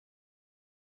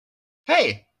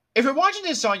Hey, if you're watching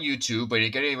this on YouTube but you're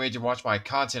getting ready to watch my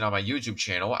content on my YouTube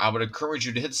channel, I would encourage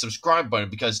you to hit the subscribe button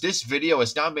because this video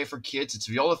is not made for kids, it's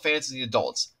for all the fans and the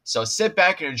adults. So sit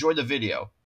back and enjoy the video.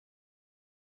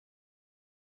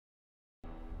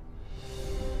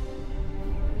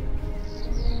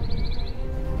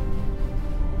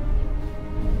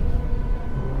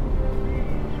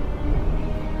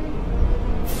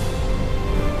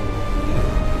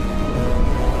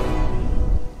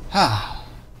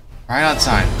 Right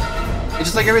outside. It's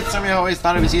just like every time I always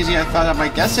thought it was easy, I thought I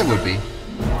might guess it would be.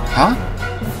 Huh?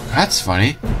 That's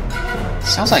funny.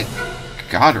 Sounds like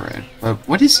Godred, but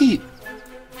what is he?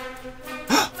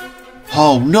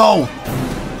 Oh no!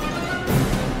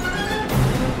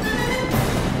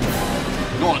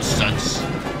 Nonsense!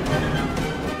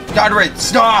 Godred,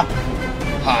 stop!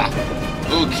 Ha!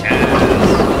 Who cares?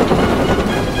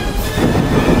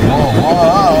 Whoa,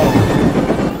 whoa!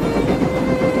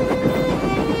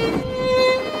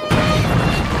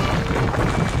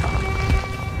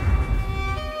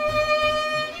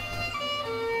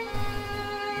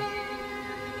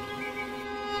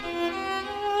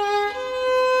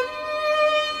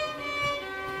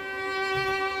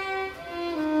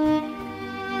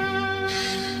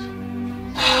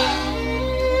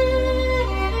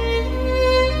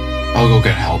 I'll go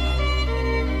get help.